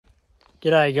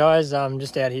G'day guys, I'm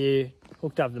just out here,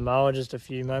 hooked up the mower just a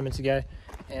few moments ago,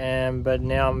 but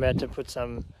now I'm about to put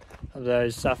some of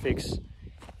those Suffolks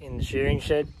in the shearing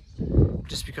shed,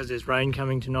 just because there's rain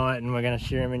coming tonight and we're going to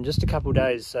shear them in just a couple of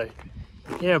days. So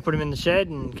yeah, I'll put them in the shed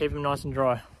and keep them nice and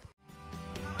dry.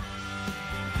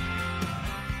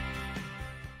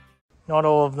 Not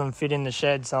all of them fit in the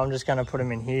shed, so I'm just going to put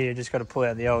them in here. Just got to pull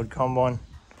out the old combine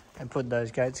and put those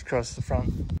gates across the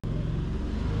front.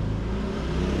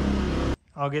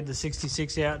 I'll get the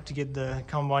 66 out to get the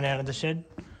combine out of the shed.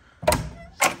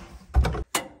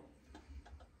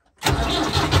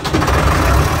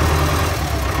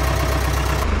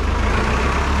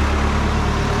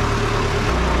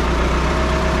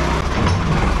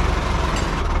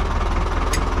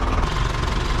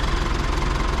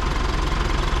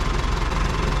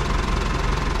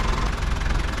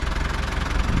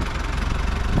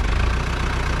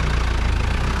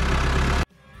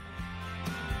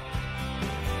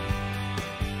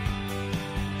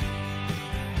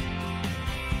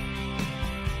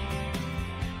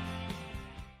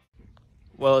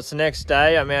 Well, it's the next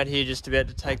day. I'm out here just about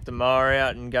to take the mower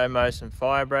out and go mow some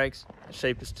fire breaks. The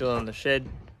sheep are still in the shed,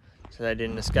 so they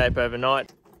didn't escape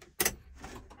overnight.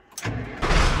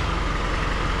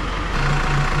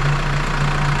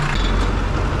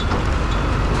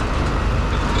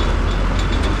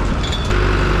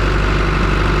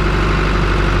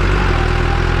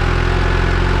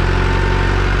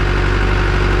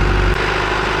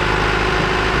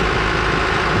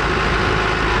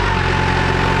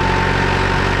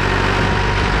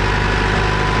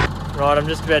 Right, I'm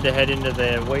just about to head into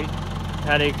the wheat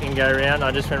paddock and go around. I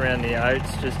just went around the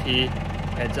oats just here.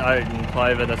 It's oat and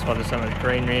clover, that's why there's so much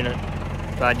greenery in it.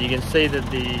 But you can see that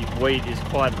the wheat is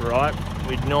quite ripe.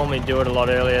 We'd normally do it a lot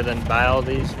earlier than bale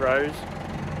these rows,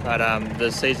 but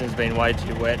the season's been way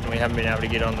too wet and we haven't been able to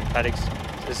get on the paddocks.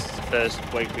 This is the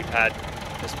first week we've had.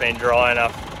 It's been dry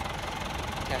enough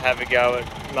to have a go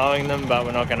at mowing them, but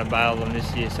we're not going to bale them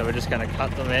this year, so we're just going to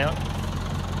cut them out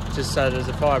just so there's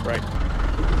a fire break.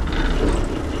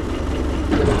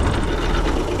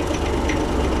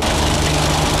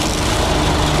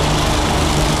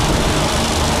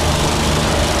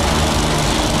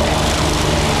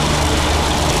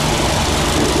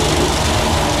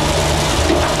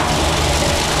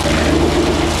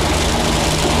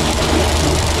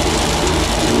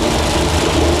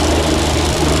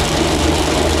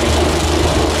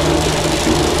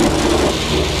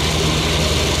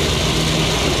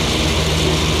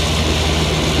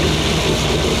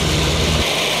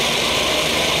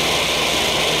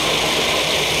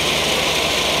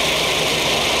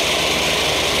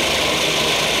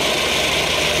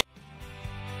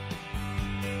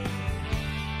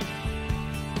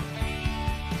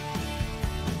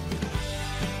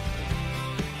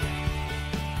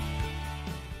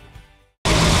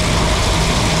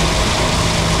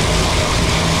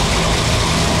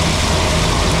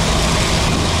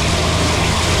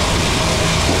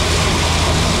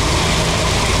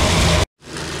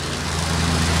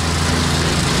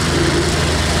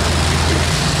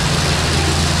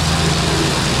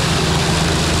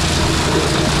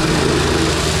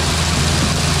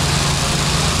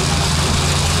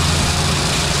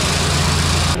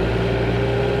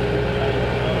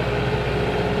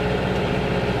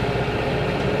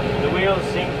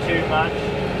 Sink too much,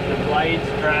 the blades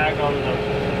drag on the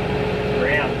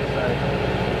ground, so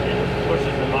it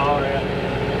pushes the mower out.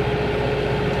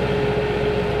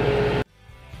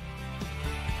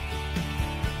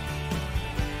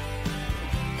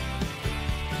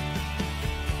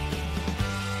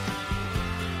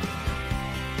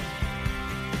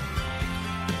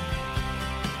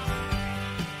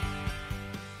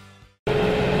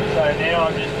 So now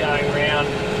I'm just going around,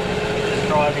 just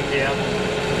driving down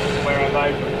where I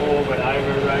mowed before but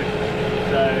over a road,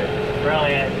 so we're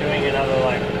only doing another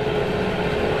like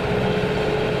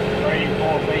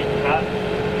 3-4 feet cut.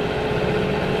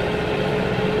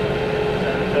 So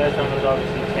the first one was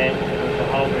obviously 10, it was the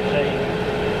whole machine,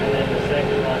 and then the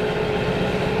second one,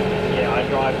 yeah, I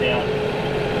drive down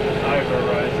over a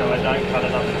road so I don't cut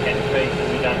another 10 feet because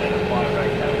we don't need a fire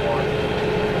break that wide.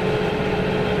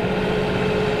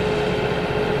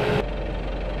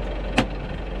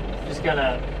 Just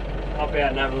gonna hop out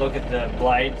and have a look at the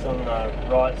blades on the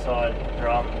right side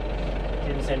drum.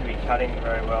 Didn't seem to be cutting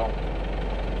very well.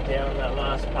 Down that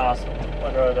last pass, I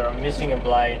wonder whether I'm missing a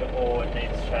blade or it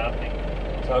needs sharpening.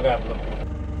 So I'll go have a look.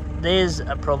 There's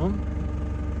a problem.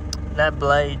 That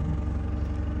blade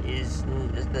is,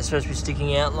 they're supposed to be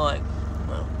sticking out like,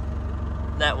 well,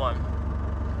 that one.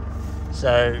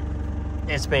 So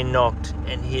it's been knocked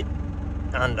and hit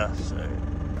under. So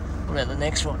what about the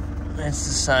next one? It's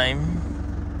the same.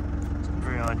 It's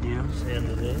pretty ideal. See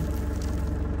under there.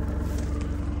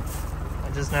 I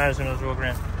just noticed when I was walking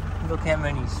around, look how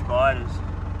many spiders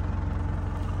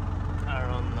are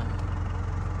on the...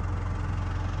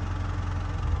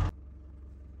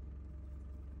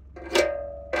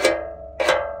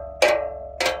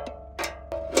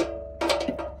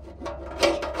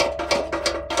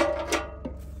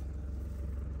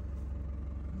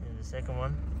 There's the second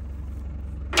one.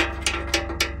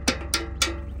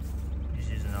 Just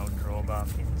using old drawbar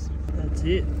pins. That's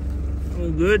it.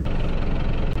 All good.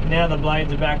 Now the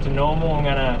blades are back to normal. I'm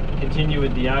going to continue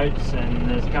with the oats, and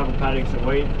there's a couple paddocks of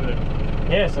wheat, but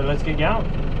yeah, so let's get going.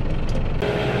 It's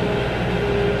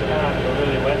going up to a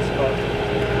really wet spot.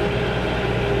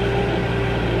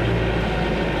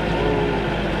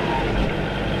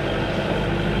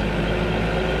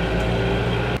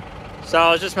 So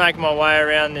I was just making my way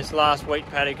around this last wheat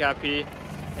paddock up here,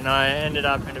 and I ended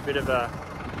up in a bit of a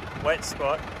wet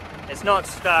spot. It's not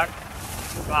stuck,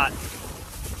 but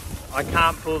I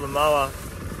can't pull the mower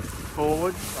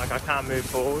forward, like I can't move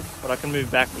forward, but I can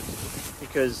move backwards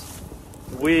because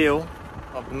the wheel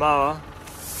of the mower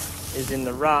is in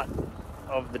the rut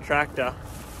of the tractor.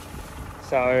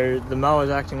 So the mower's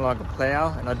acting like a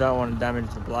plough, and I don't want to damage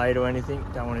the blade or anything.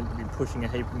 Don't want it to be pushing a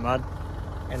heap of mud,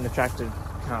 and the tractor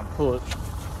can't pull it.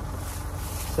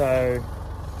 So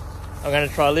I'm going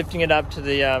to try lifting it up to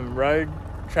the road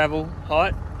travel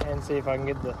height and see if I can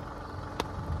get the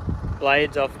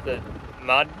blades off the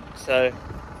mud. So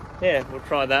yeah, we'll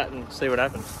try that and see what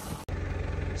happens.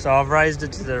 So I've raised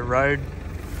it to the road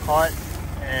height,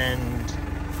 and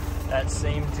that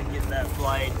seemed to get that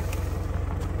blade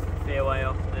a fair way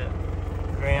off the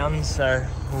ground, so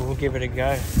we'll give it a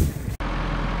go.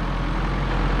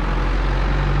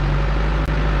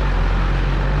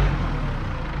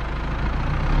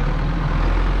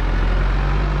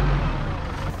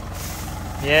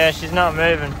 Yeah, she's not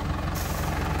moving.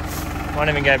 Won't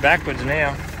even go backwards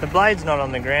now. The blade's not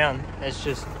on the ground. It's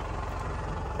just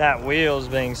that wheel's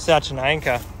being such an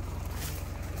anchor.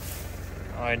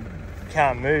 I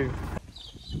can't move.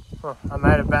 Oh, I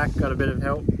made it back, got a bit of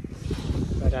help.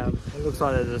 But it looks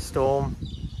like there's a storm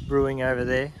brewing over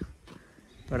there.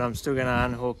 But I'm still going to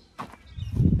unhook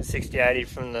the 6080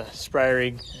 from the spray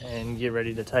rig and get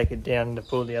ready to take it down to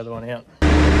pull the other one out.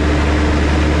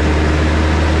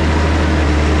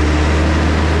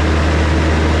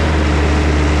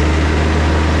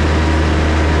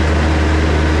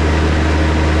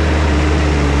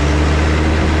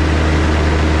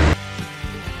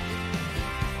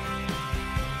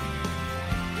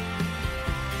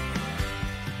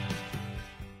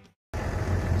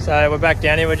 So we're back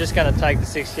down here. We're just going to take the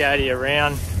 6080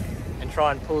 around and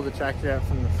try and pull the tractor out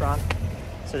from the front.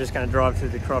 So just going to drive through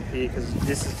the crop here because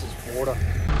this is just water.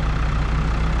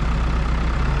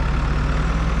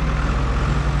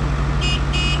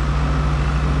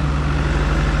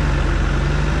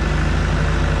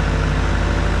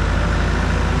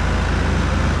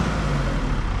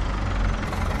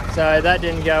 So that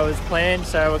didn't go as planned,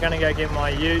 so we're going to go get my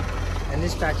ute. And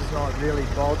this tractor's not really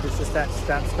bolted, it's just that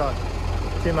strap's got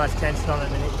too much tension on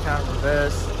it and it can't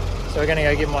reverse. So we're going to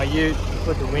go get my ute,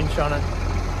 put the winch on it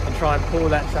and try and pull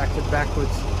that tractor backwards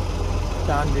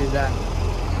to undo that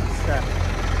strap.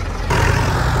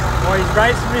 Oh, he's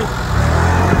racing me.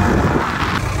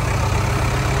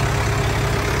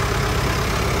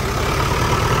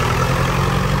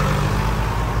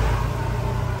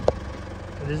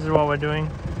 So this is what we're doing.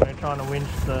 We're trying to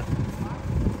winch the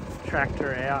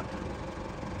tractor out.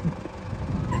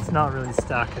 It's not really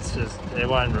stuck, it's just, it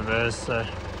won't reverse, so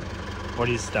what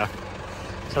is stuck.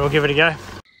 So we'll give it a go.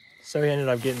 So we ended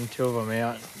up getting two of them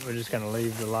out. We're just going to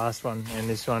leave the last one and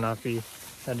this one up here.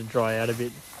 Had to dry out a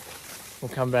bit. We'll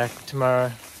come back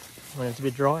tomorrow when it's a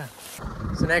bit drier.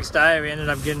 So next day we ended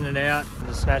up getting it out,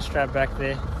 the snatch strap back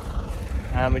there.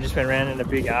 We just went around in a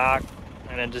big arc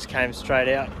and it just came straight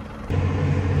out.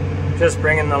 Just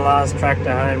bringing the last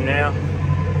tractor home now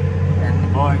and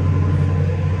the bike.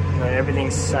 So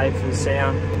everything's safe and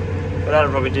sound. But that'll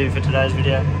probably do for today's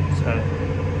video. So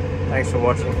thanks for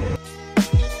watching.